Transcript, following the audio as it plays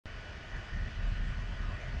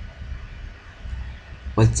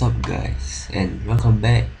What's up, guys, and welcome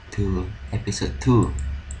back to episode 2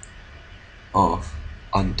 of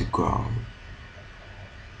On the Ground.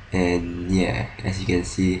 And yeah, as you can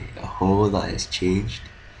see, a whole lot has changed.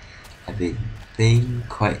 I've been playing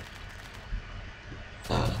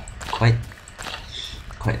uh, quite,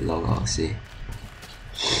 quite long, I'll say.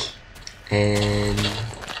 And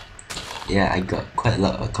yeah, I got quite a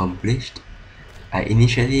lot accomplished. I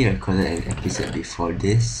initially recorded an episode before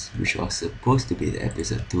this, which was supposed to be the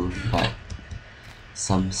episode 2, but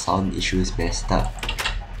some sound issues messed up,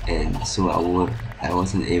 and so I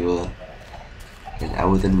wasn't able, and I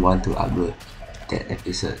wouldn't want to upload that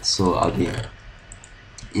episode, so I'll be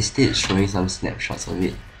instead showing some snapshots of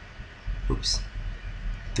it. Oops.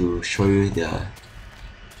 To show you the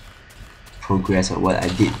progress of what I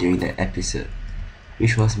did during that episode,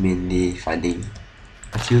 which was mainly finding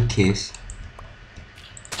a few caves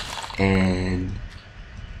and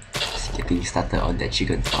getting started on that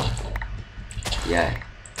chicken farm. Yeah,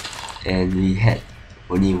 and we had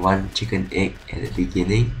only one chicken egg at the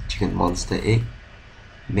beginning, chicken monster egg.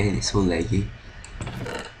 Man, it's so laggy.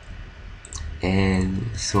 And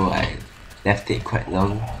so I left it quite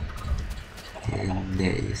long, and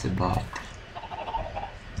there is about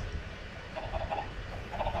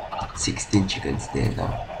 16 chickens there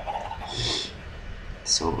now,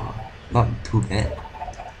 so not too bad.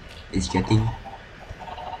 It's getting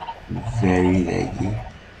very laggy,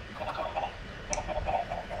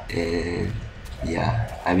 and yeah,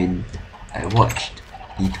 I watched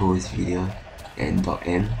Ito's video and Doc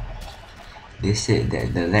M. They said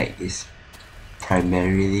that the lag is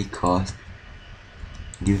primarily caused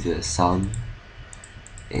due to the sound,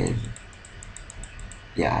 and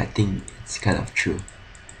yeah, I think it's kind of true,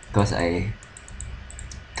 because I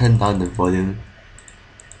turned down the volume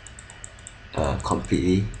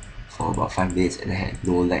completely for about 5 minutes and I had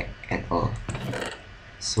no lag at all.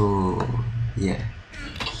 So yeah.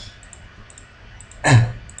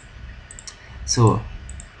 So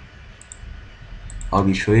I'll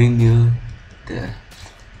be showing you the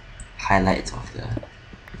highlights of the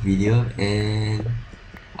video, and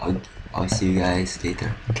I'll see you guys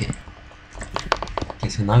later. Okay,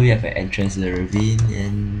 so now we have an entrance to the ravine,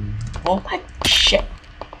 and oh my shit.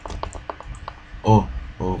 Oh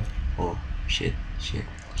shit.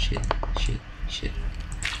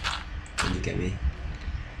 Don't look at me.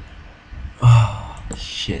 Oh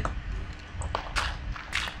shit.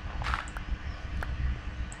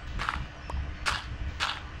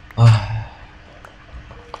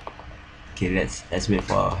 Okay, let's wait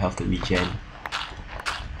for our health to regen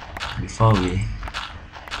before we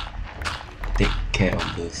take care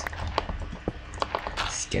of those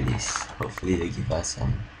skellies. Hopefully they give us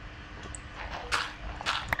some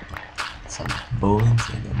bones,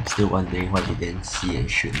 and I'm still wondering why they didn't see and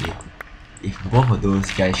shoot me. If both of those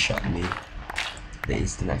guys shot me the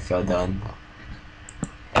instant I fell down,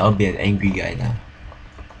 I'll be an angry guy now.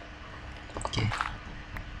 Okay,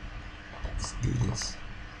 let's do this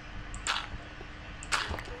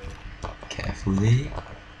carefully.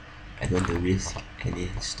 I don't want to risk any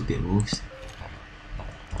stupid moves.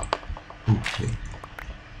 Ooh, wait.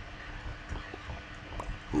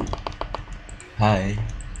 Ooh. Hi.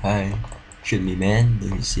 Shoot me, man.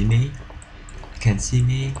 Don't you see me? You can't see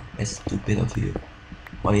me? That's stupid of you.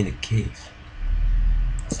 Why in the cave?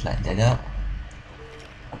 Slide that up.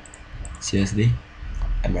 Seriously?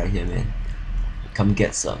 I'm right here, man. Come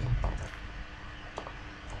get some.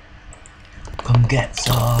 Come get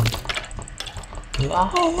some.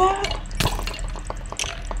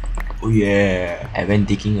 Oh yeah. I went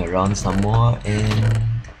digging around some more and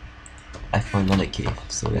I found another cave.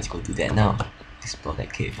 So let's go do that now. Explore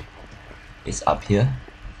that cave. It's up here.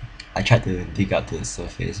 I tried to dig up to the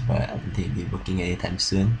surface, but I don't think it'll be working anytime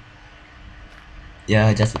soon.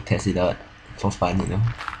 Yeah, just to test it out for fun, you know.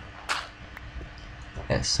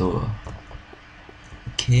 Yeah, so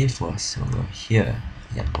cave was over here.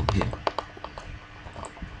 Yeah, over here.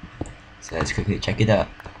 So let's quickly check it out.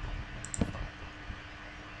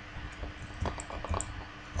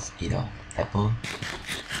 Let's eat our apple.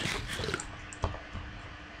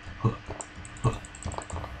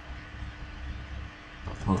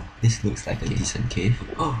 Oh, this looks like a decent cave.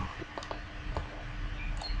 Oh.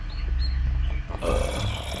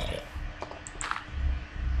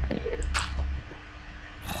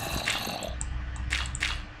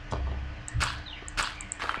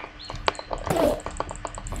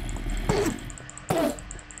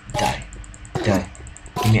 Die.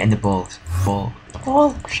 Give me end the balls. Ball.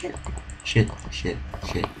 Shit.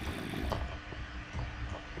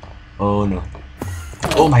 Oh no.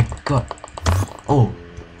 Oh my god. Oh.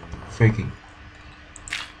 Freaking.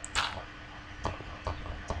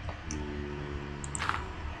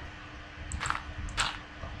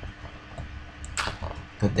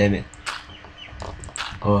 damn it.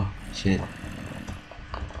 Oh shit.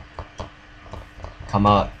 Come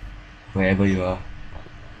out, wherever you are.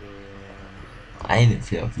 I ain't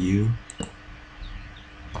afraid of you.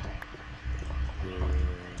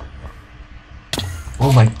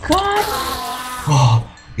 Oh my god!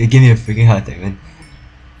 Oh, you gave me a freaking heart attack, man.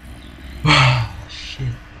 Shit.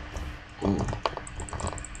 Oh.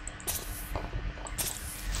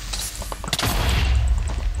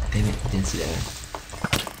 Damn it, didn't see that one.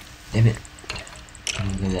 Damn it.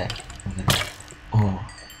 Look at that. Look at that. Oh.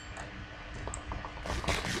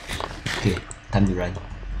 Okay, time to run.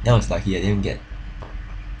 That was lucky, I didn't get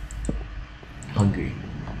hungry.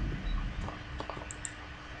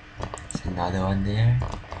 There's another one there.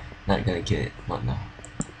 Not gonna kill it, not now.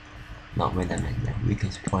 Not when I'm at my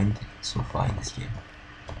weakest point so far in this game.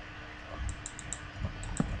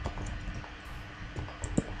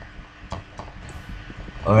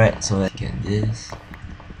 Alright, so let's get this.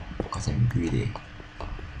 Because I'm greedy.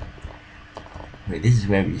 Wait, this is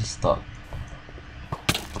where we stop.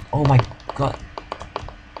 Oh my god.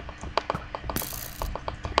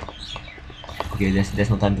 Okay, there's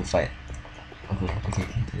no time to fight. Okay.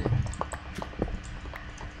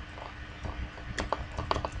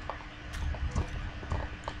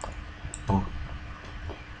 Oh.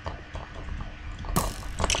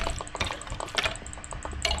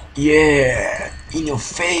 Yeah! In your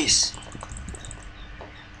face!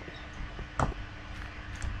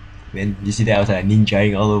 Man, you see that I was like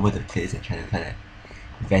ninjaing all over the place and trying to find a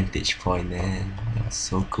vantage point, man. That was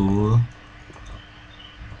so cool.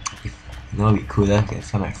 If you know, it'd be cooler, I can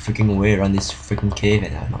find my freaking way around this freaking cave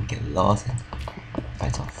and I'll not get lost and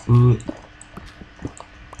find some food.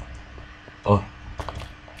 Oh.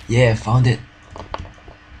 Yeah, found it.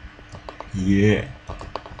 Yeah.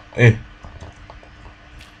 Hey.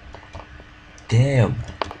 Damn.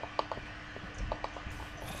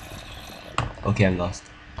 Okay, I'm lost.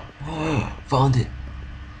 Found it.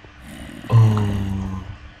 Oh.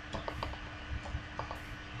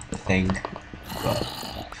 Thank God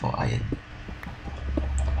for iron.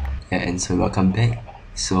 Yeah, and so welcome back.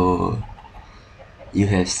 So you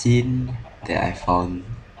have seen that I found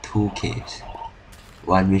two caves.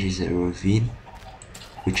 One which is a ravine,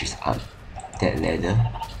 which is up that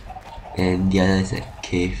ladder, and the other is a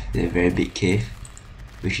cave, the very big cave,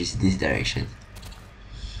 which is this direction.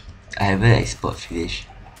 I haven't explored finish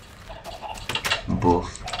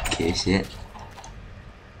both caves yet.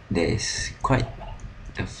 There is quite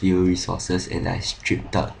a few resources and I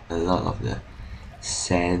stripped out a lot of the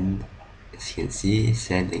sand. As you can see,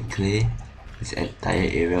 sand and clay. This entire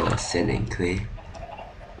area was sand and clay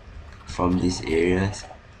from these areas,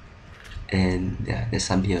 and yeah, there's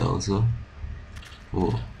some here also.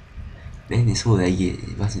 Oh man, it's so laggy.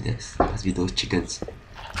 It must be those chickens.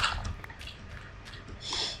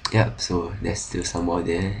 Yep, so there's still some more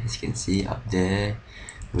there, as you can see up there,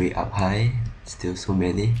 way up high, still so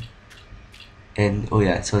many. And oh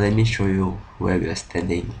yeah, so let me show you where we are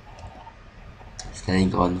standing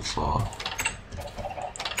on for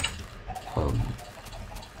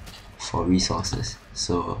resources.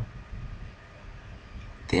 So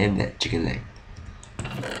damn that chicken leg.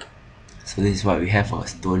 So this is what we have for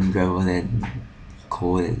stone, gravel and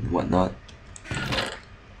coal and whatnot.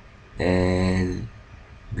 And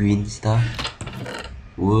green stuff,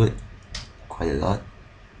 wood, quite a lot.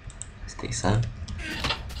 Let's take some.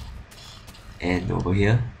 And over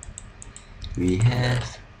here we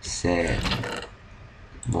have sand,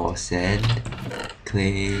 more sand,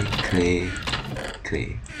 clay,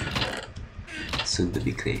 soon to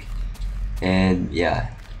be clay. And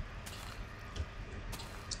yeah,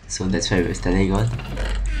 so that's where we're standing on.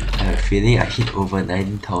 I have a feeling I hit over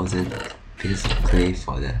 9,000 pieces of clay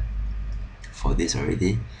for this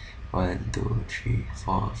already. 1, 2, 3,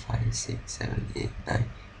 4, 5, 6, 7, 8, 9.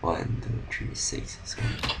 1, 2, 3, 6. So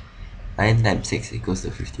 9 times 6 equals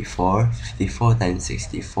to 54. 54 times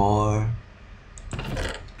 64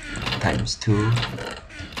 times 2.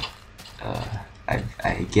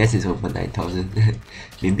 I guess it's over 9,000.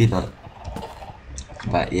 Maybe not.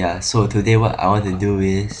 But yeah, so today what I want to do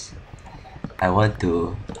is I want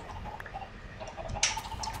to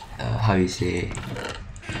how you say,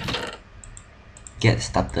 get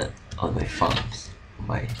started on my farms.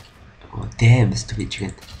 Oh damn, stupid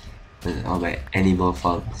chicken. On my animal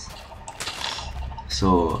farms.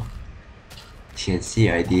 So you can see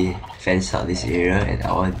I already fenced out this area and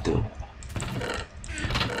I want to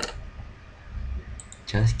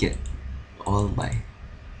just get all my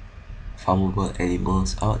farmable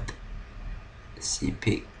animals out. See,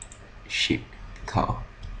 pig, sheep, cow.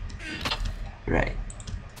 Right.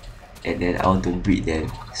 And then I want to breed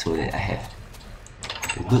them so that I have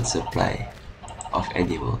a good supply of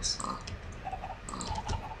animals.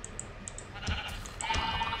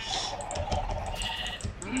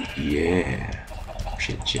 Yeah.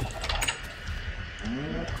 Shit.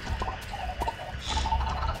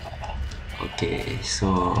 Okay,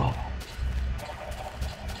 so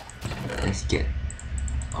let's get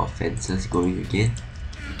our fences going again.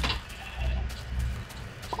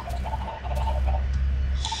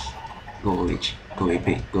 Go away,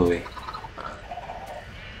 pig, go away.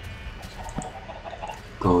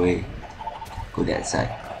 Go away. Go that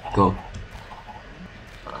side. Go.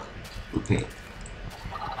 Okay.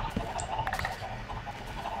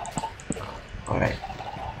 Alright.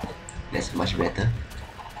 That's much better.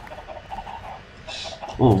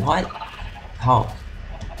 Oh, what? How?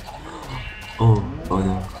 Oh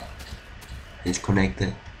no. It's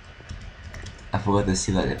connected. I forgot to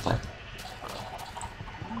seal out that part.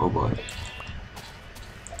 Oh boy.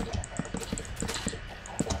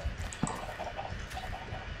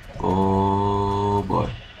 Oh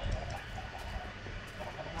boy.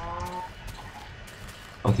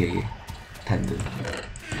 Okay. Time to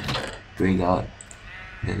bring out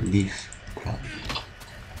the leaf crab.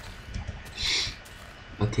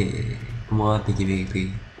 Okay. Come on, piggy.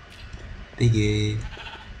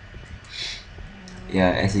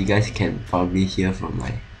 Yeah, as you guys can probably hear from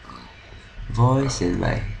my voice and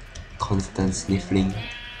my constant sniffling,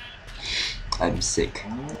 I'm sick.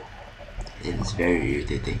 And it's very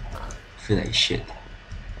irritating. I feel like shit.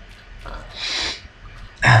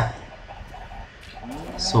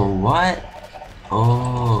 So what?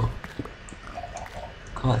 Oh,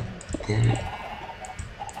 god damn it.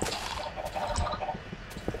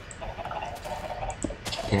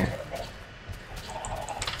 There.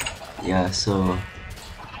 Yeah, so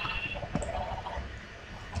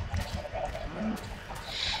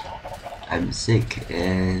I'm sick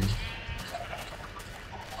and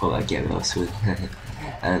hope I get well soon.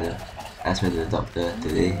 I don't know. I went to the doctor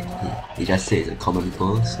today. He just said it's a common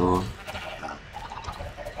cold, so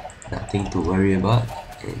nothing to worry about.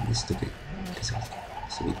 And stupid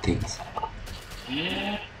things.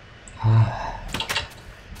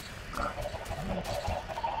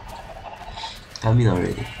 Come in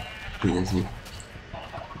already. Goodness me.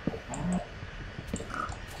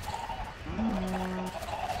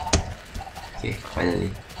 Okay,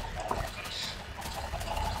 finally.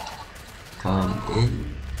 Come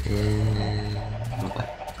in and bye-bye.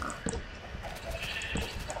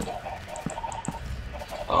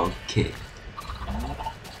 Okay.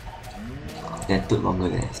 That took longer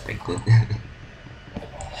than expected.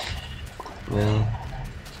 Well,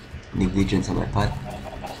 negligence on my part.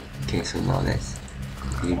 Okay, so now let's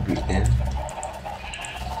breed them.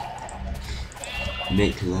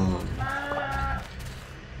 Make love.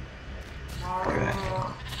 Alright.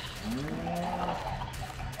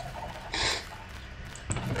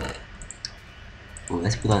 Oh,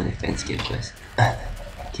 let's put on the fence gate first.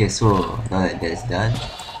 Okay, so now that that's done,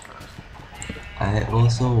 I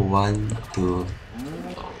also want to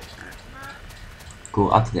go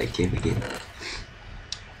up to that cave again.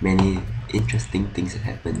 Many interesting things have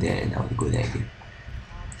happened there and I want to go there again.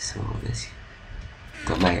 So let's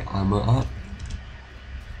got my armor up.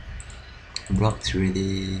 Blocks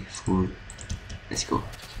ready, food. Let's go.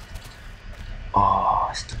 Oh,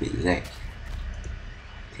 stupid lag.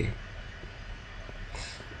 Okay.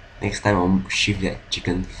 Next time I'll shift that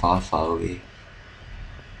chicken far away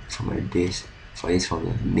from my base, from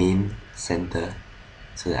the main center,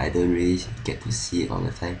 so that I don't really get to see it all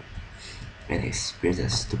the time and experience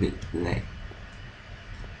that stupid lag.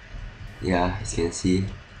 Yeah, as you can see,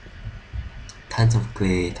 tons of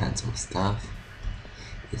clay, tons of stuff.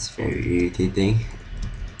 It's very irritating.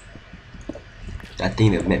 I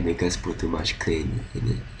think the map makers put too much clay in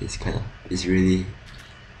it. It's really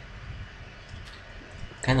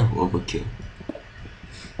kind of overkill.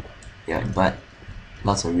 Yeah, but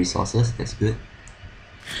lots of resources, that's good.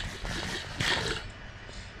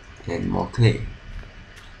 And more clay.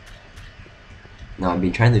 Now I've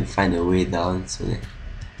been trying to find a way down so that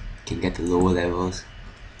I can get to lower levels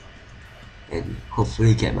and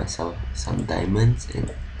hopefully get myself some diamonds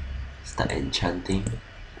and start enchanting.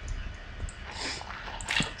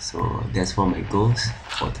 So that's one of my goals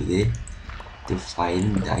for today, to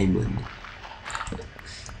find diamond.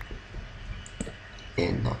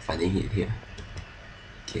 And not finding it here.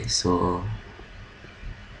 Okay, so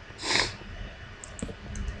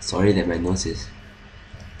sorry that my nose is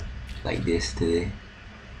like this today.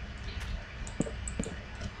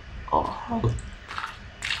 Oh,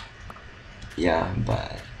 yeah,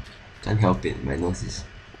 but can't help it, my nose is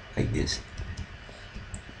like this.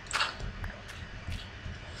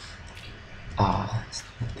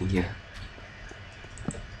 nothing here.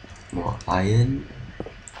 More iron.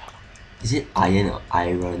 Is it iron or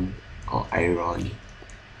iron or iron?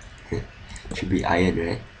 Should be iron,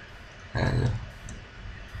 right? I don't know.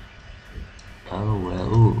 Oh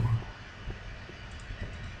well. Ooh.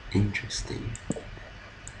 Interesting.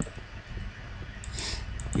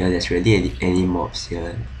 Yeah, there's really any mobs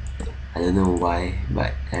here. I don't know why,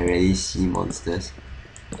 but I rarely see monsters.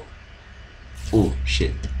 Oh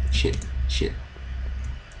shit, shit, shit.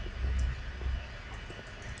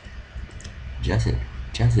 Just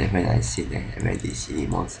like when I said that I rarely see any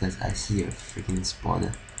monsters, I see a freaking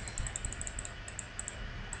spawner.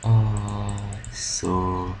 Oh,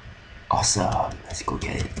 so awesome! Let's go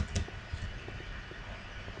get it.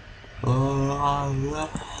 Oh,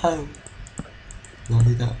 not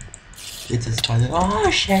it up. It's a spider. Oh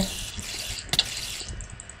shit!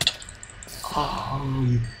 Oh,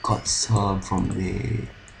 you got some from me.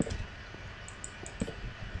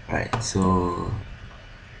 Right, so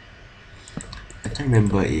I can't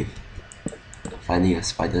remember if finding a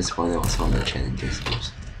spider spawner was one of the challenges.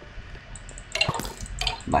 Oops.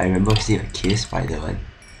 But I remember seeing a cave spider one.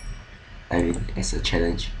 I mean, as a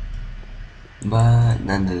challenge. But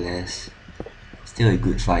nonetheless, still a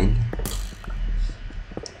good find.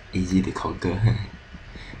 Easy to conquer.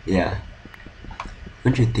 Yeah.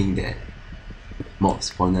 Don't you think that mob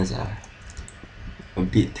spawners are a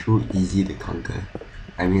bit too easy to conquer?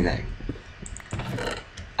 I mean, like,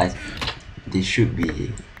 they should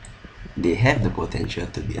be. They have the potential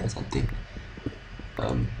to be something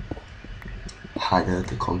harder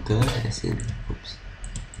to conquer,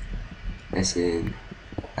 as in,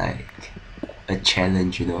 like a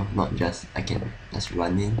challenge, you know, not just I can just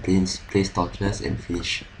run in, place torches and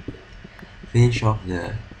finish off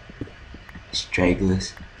the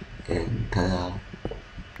stragglers and ta-da.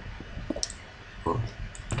 Oh,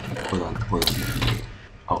 hold on a minute.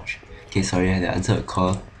 Ouch. Okay, sorry, I had to answer a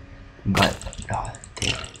call, but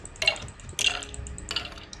damn.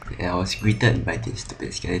 Yeah, I was greeted by these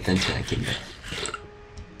stupid skeletons when I came back.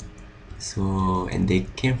 So, and they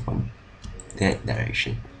came from that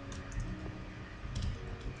direction.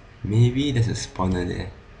 Maybe there's a spawner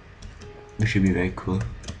there, which should be very cool.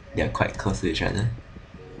 They are quite close to each other.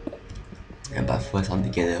 Yeah, but first I want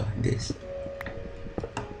to gather this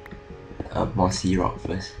mossy rock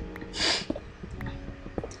first.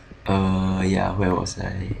 Yeah, where was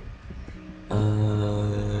I?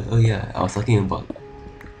 Oh yeah, I was talking about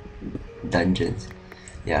dungeons.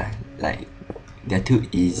 Yeah, like they're too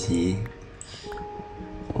easy,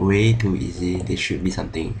 way too easy. They should be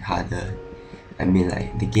something harder. I mean,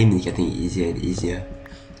 like the game is getting easier and easier,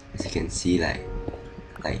 as you can see. Like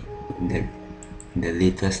in the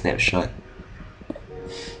latest snapshot,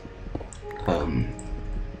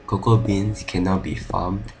 cocoa beans can now be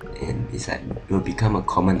farmed, and it's like it will become a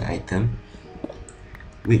common item,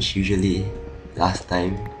 which usually last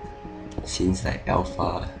time, since like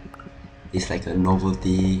alpha, is like a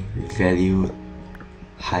novelty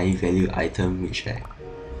high value item, which like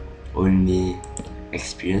only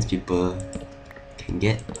experienced people can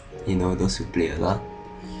get, you know, those who play a lot.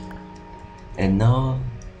 And now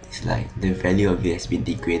it's like the value of it has been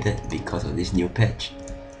degraded because of this new patch,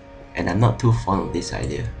 and I'm not too fond of this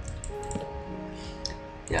idea.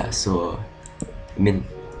 Yeah, so I mean,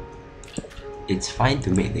 it's fine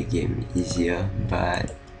to make the game easier,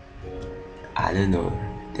 but I don't know,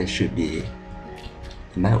 there should be,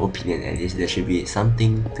 in my opinion at least, there should be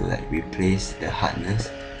something to like replace the hardness.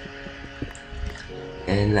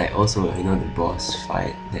 And like also, you know, the boss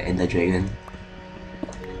fight, the Ender Dragon,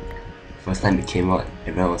 first time it came out,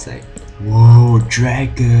 everyone was like, whoa,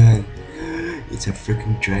 dragon! It's a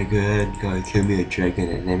freaking dragon, gotta kill me a dragon.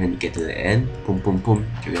 And then when you get to the end, boom boom boom,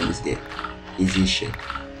 dragon is dead. Easy shit.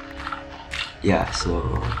 Yeah,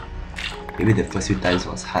 so maybe the first few times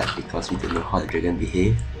was hard because we didn't know how the dragon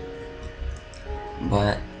behaved,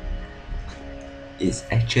 but it's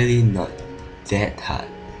actually not that hard.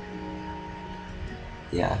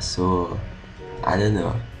 Yeah, so I don't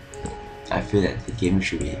know, I feel that the game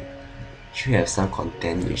should have some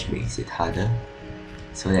content which makes it harder,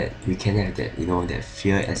 so that we can have that, you know, that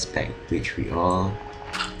fear aspect which we all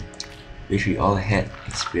had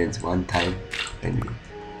experienced one time when we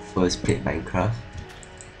first played Minecraft.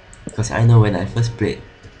 Because I know when I first got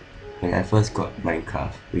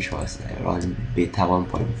Minecraft, which was like around beta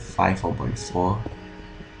 1.5, 1.4,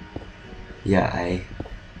 yeah,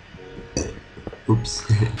 oops,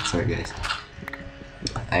 sorry guys,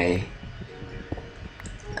 I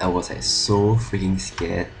was like so freaking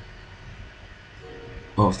scared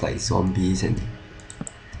of like zombies and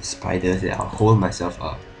spiders that I'll hold myself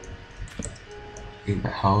up. in my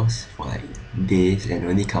house for like days and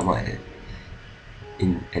only come out at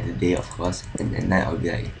the day, of course, and at night I'll be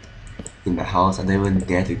like in my house. I don't even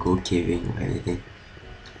dare to go caving or anything.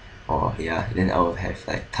 Or yeah, then I will have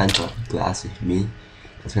like tons of glass with me.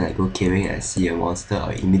 Because when I go caving and I see a monster,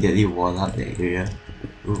 I'll immediately wall up the area.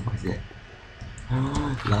 Ooh, what's that?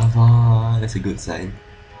 Lava! That's a good sign.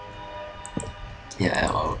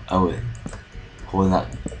 Yeah, I would hold up,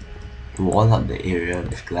 wall up the area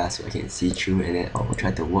with glass so I can see through, and then I will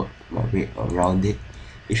try to work my way around it,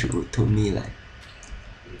 which would took me like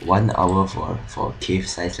 1 hour for a cave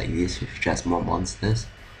size like this with just more monsters.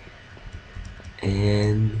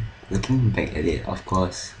 And looking back at it, of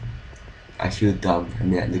course, I feel dumb. I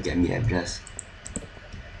mean, like, look at me, I'm just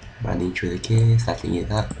running through the cave, starting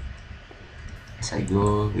it up as I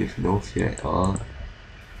go with no fear at all.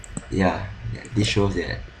 Yeah, this shows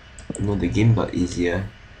that the game got easier,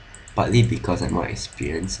 partly because I'm more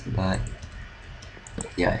experienced, but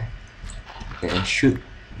yeah, there should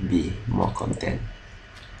be more content,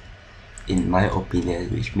 in my opinion,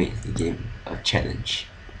 which makes the game a challenge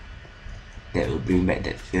that will bring back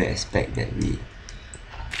that fear aspect that we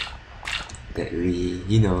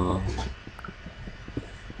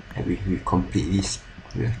we completely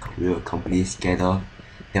we were completely scared of.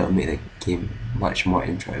 That will make the game much more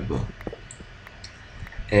enjoyable.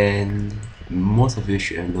 And most of you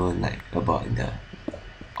should have known like about the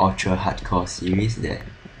ultra hardcore series that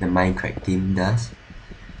the Minecraft team does.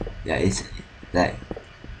 Yeah, it's like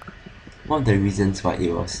one of the reasons why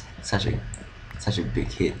it was such a big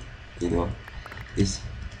hit, is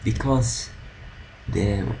because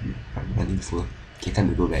I'm running full. Okay, time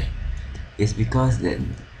to go back. It's because that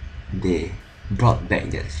they brought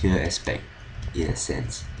back that fear aspect in a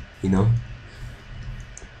sense, you know?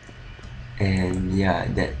 And yeah,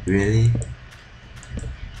 that really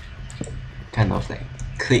kind of like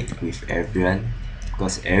clicked with everyone,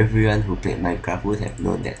 because everyone who played Minecraft would have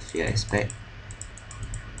known that fear aspect.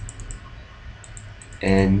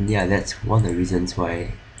 And yeah, that's one of the reasons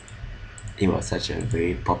why it was such a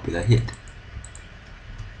very popular hit.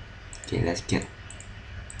 Okay, let's get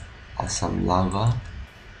us some lava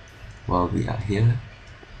while we are here.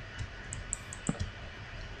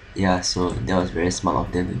 Yeah, so that was very smart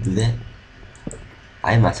of them to do that.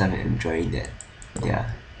 I myself am enjoying that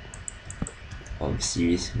their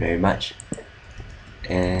series very much.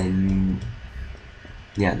 And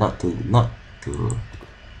yeah, not to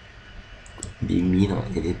be mean or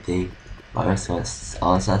anything, but I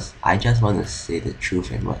just want to say the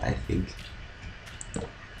truth, and what I think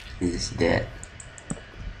is that,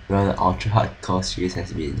 well, the ultra hardcore series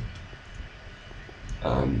has been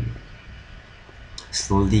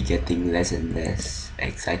slowly getting less and less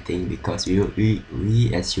exciting, because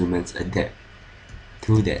we as humans adapt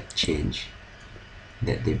to that change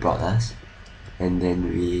that they brought us, and then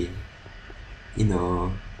we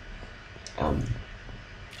um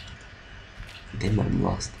then I'm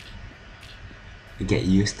lost. We get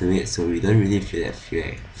used to it, so we don't really feel that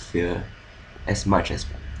fear as much as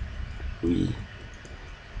we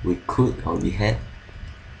could or we had.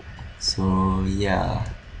 So yeah,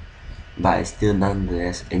 but I still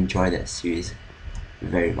nonetheless enjoy that series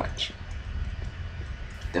very much.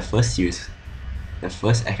 The first series, the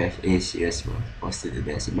first FFA series was still the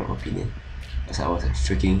best in my opinion, because I was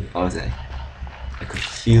like I could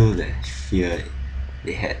feel the fear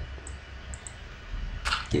they had.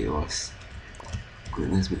 It was,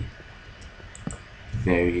 goodness me,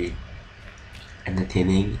 very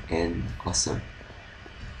entertaining and awesome.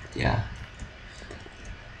 Yeah.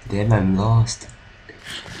 Damn, I'm lost.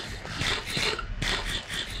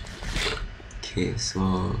 Okay,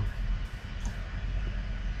 so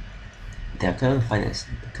I can't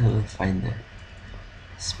even find the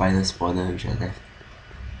spider spawner which I left.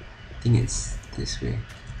 I think it's this way.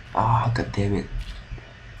 Ah, god damn it.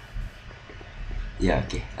 Yeah,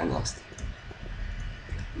 okay, I'm lost.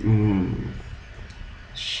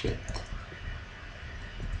 Shit.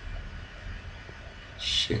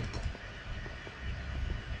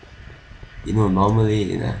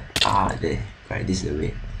 Normally in a there, right, this is the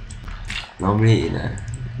way. Normally in a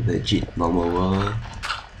legit normal world,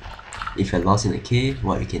 if you're lost in a cave,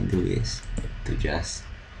 what you can do is to just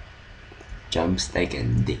jump, stack,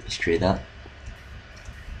 and dig straight up,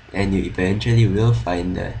 and you eventually will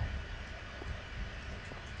find the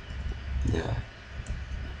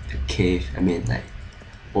cave. I mean, like,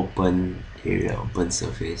 open area, open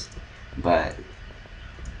surface. But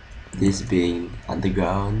this being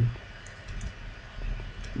underground,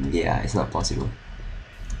 yeah, it's not possible.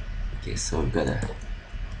 Okay, so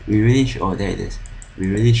we really should, oh, there it is. We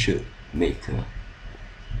really should make a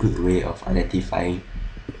good way of identifying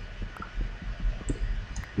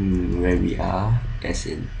where we are, as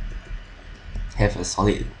in have a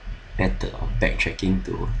solid method of backtracking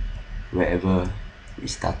to wherever we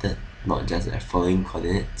started, not just like following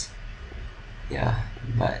coordinates. Yeah,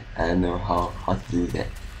 but I don't know how to do that.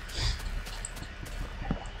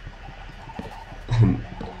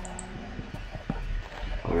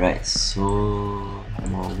 Alright, so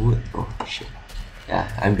more wood. Oh shit. Yeah,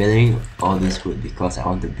 I'm gathering all this wood because I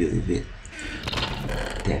want to build with it.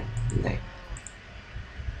 Damn, like,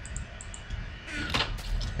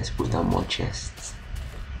 let's put down more chests.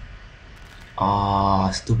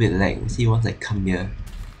 Oh, stupid lag. See, once I come here,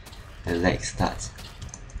 the lag starts.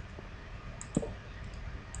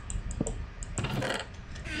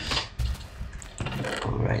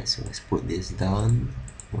 Alright, so let's put this down.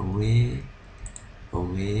 Away.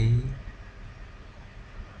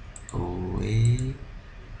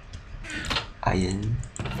 Iron.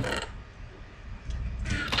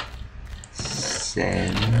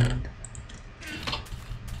 Sand.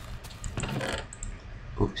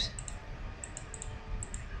 Oops.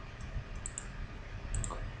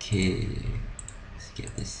 Okay, let's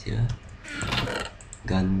get this here.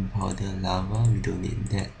 Gunpowder, lava, we don't need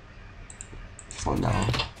that for now.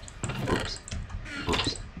 Oops.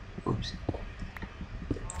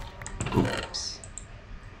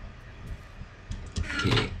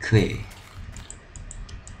 Okay, clay.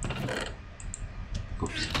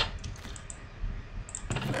 Oops.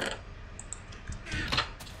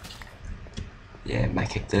 Yeah, my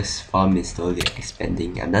cactus farm is slowly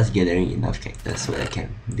expanding. I'm just gathering enough cactus so that I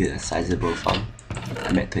can build a sizable farm.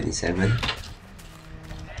 I'm at 27.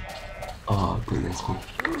 Oh goodness me.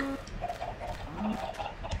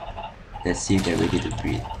 Let's see if they're ready to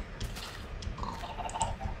breed.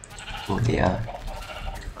 Oh, they are.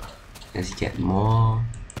 Let's get more.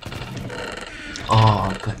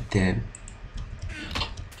 Oh god damn.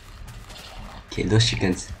 Okay, those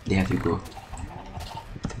chickens, they have to go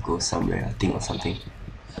somewhere, I think, or something.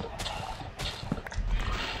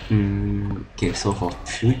 Okay, so for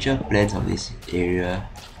future plans of this area,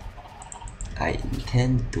 I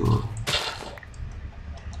intend to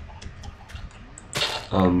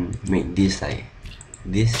make this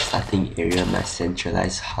starting area my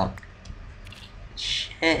centralized hub.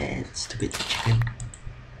 Shit, stupid chicken.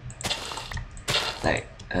 Like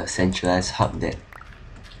a centralized hub that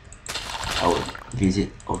I would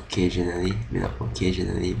visit occasionally, not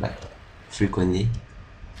occasionally, but frequently.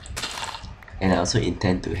 And I also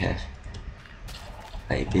intend to have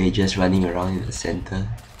like villagers running around in the center.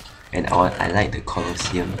 And I like the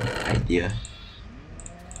Colosseum idea.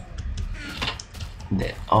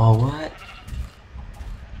 That, oh what?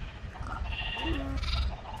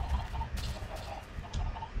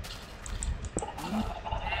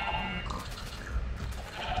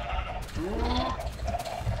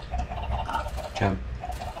 Jump.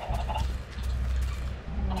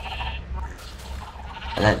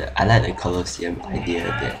 I like the Colosseum idea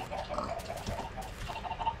that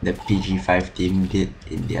the PG5 team did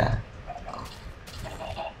in their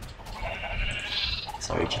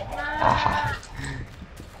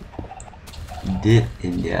did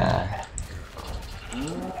in their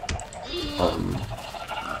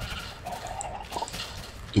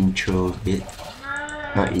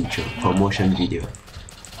promotion video.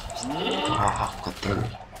 God damn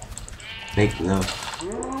it. Make love.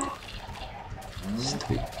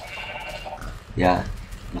 Stupid. Yeah,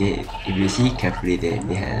 if you see carefully, they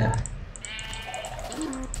had a...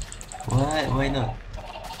 What? Why not?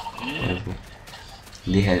 Whatever.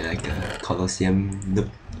 They had like a Colosseum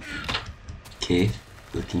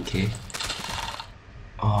looking cave.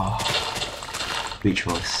 Oh, which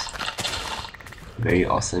was very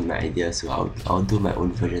awesome idea, so I'll do my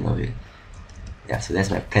own version of it. Yeah, so that's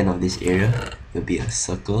my plan of this area. It'll be a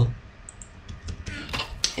circle.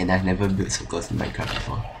 And I've never built circles in Minecraft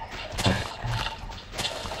before.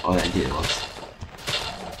 All I did was...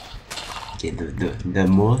 Okay, the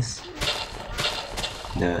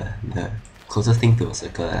closest thing to a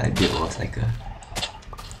circle that I did was like a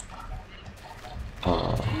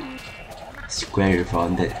square with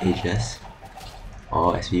rounded edges,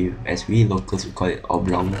 or as we locals would call it,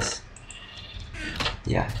 oblongs.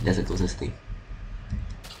 Yeah, that's the closest thing.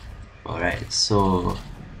 Alright, so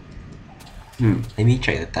let me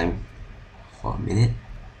check the time for a minute.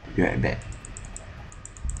 Be right back.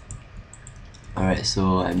 Alright,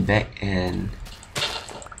 so I'm back, and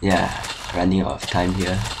yeah, running out of time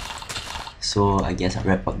here. So I guess I'll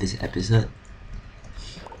wrap up this episode.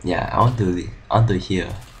 Yeah, I want to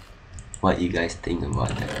hear what you guys think about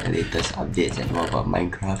the latest updates and more about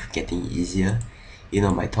Minecraft getting easier. You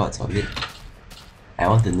know, my thoughts of it. I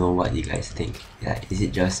want to know what you guys think. Yeah, is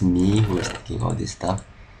it just me who is thinking all this stuff?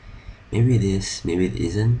 maybe it is, maybe it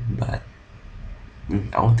isn't, but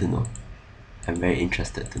I want to know. I'm very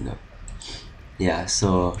interested to know. Yeah,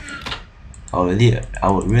 so I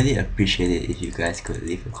would really appreciate it if you guys could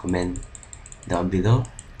leave a comment down below.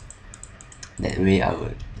 That way I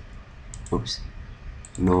would,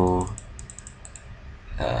 know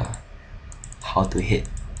how to head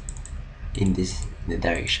in the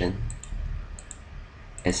direction,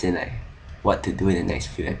 as in like what to do in the next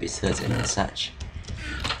few episodes and such.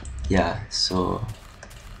 Yeah, so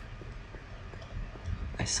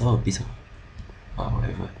I saw a piece of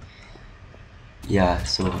whatever. Yeah,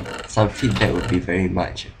 so some feedback would be very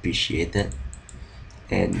much appreciated.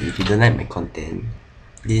 And if you don't like my content,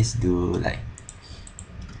 please do like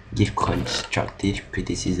give constructive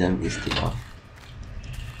criticism instead of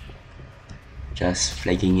just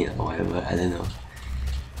flagging it or whatever, I don't know.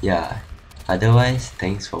 Yeah, otherwise,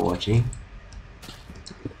 thanks for watching.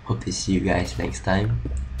 Hope to see you guys next time.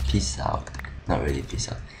 Peace out. Not really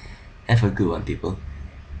peace out. Have a good one, people.